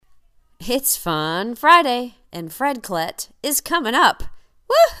It's Fun Friday, and Fred Klett is coming up.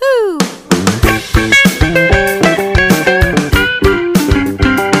 Woohoo!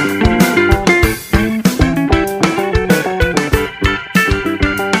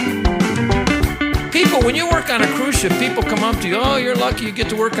 When you work on a cruise ship, people come up to you, oh, you're lucky you get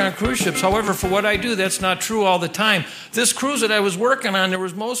to work on cruise ships. However, for what I do, that's not true all the time. This cruise that I was working on, there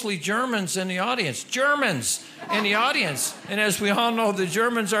was mostly Germans in the audience. Germans in the audience. And as we all know, the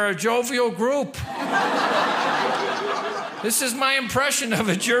Germans are a jovial group. This is my impression of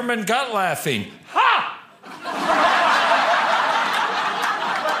a German gut laughing. Ha!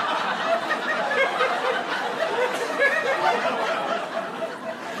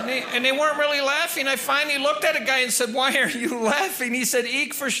 And they weren't really laughing. I finally looked at a guy and said, why are you laughing? He said,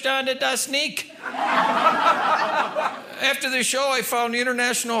 Ich verstande das nicht. After the show, I found the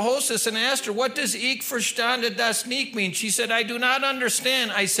international hostess and asked her, what does Ich verstande das nicht mean? She said, I do not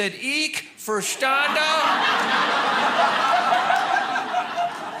understand. I said, Ich verstande.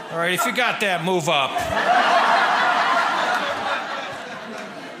 All right, if you got that, move up.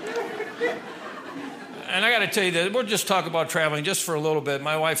 And I got to tell you that we'll just talk about traveling just for a little bit.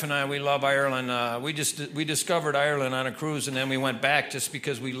 My wife and I, we love Ireland. We discovered Ireland on a cruise, and then we went back just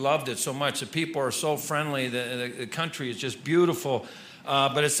because we loved it so much. The people are so friendly. The country is just beautiful.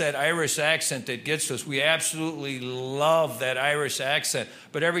 But it's that Irish accent that gets us. We absolutely love that Irish accent.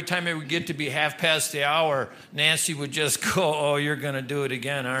 But every time it would get to be hour, Nancy would just go, oh, you're going to do it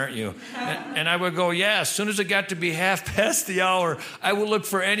again, aren't you? And I would go, yeah. As soon as it got to be hour, I would look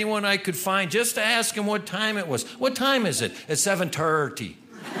for anyone I could find just to ask them what time it was. What time is it? It's 7:30.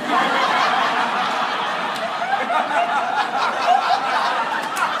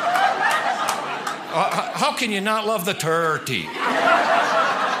 How can you not love the turkey?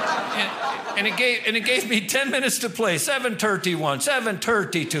 And it gave me 10 minutes to play. 7:31,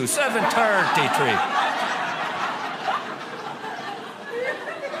 7:32, 7:33.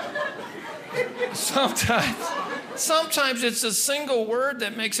 Sometimes it's a single word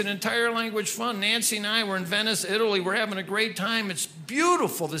that makes an entire language fun. Nancy and I were in Venice, Italy. We're having a great time. It's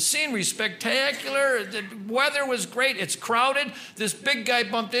beautiful. The scenery's spectacular. The weather was great. It's crowded. This big guy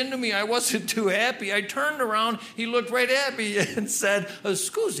bumped into me. I wasn't too happy. I turned around. He looked right at me and said,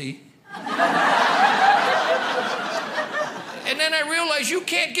 "Scusi." And then I realized you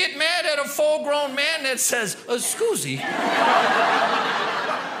can't get mad at a full-grown man that says, "Scusi."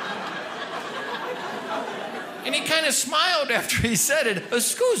 And he kind of smiled after he said it,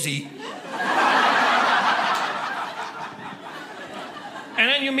 "Scusi." And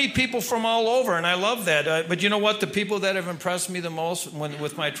then you meet people from all over, and I love that. But you know what? The people that have impressed me the most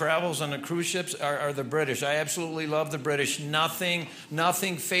with my travels on the cruise ships are the British. I absolutely love the British. Nothing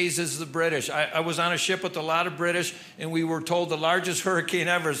phases the British. I was on a ship with a lot of British, and we were told the largest hurricane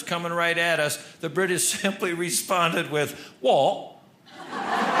ever is coming right at us. The British simply responded with, "What?"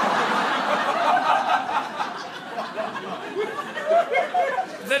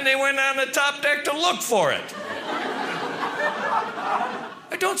 Then they went on the top deck to look for it.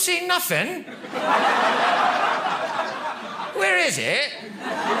 I don't see nothing. Where is it?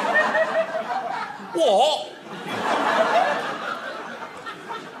 What?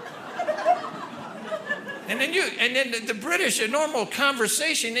 And then the British, a normal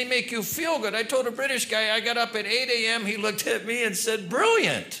conversation, they make you feel good. I told a British guy, I got up at 8 a.m., he looked at me and said,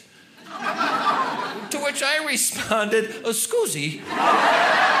 "Brilliant." To which I responded, "Scusi."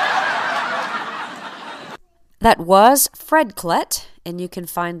 That was Fred Klett, and you can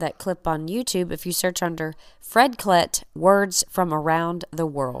find that clip on YouTube if you search under Fred Klett Words from Around the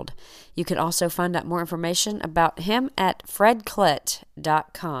World. You can also find out more information about him at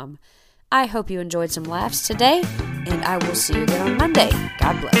fredklett.com. I hope you enjoyed some laughs today, and I will see you again on Monday.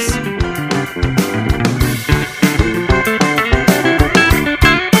 God bless.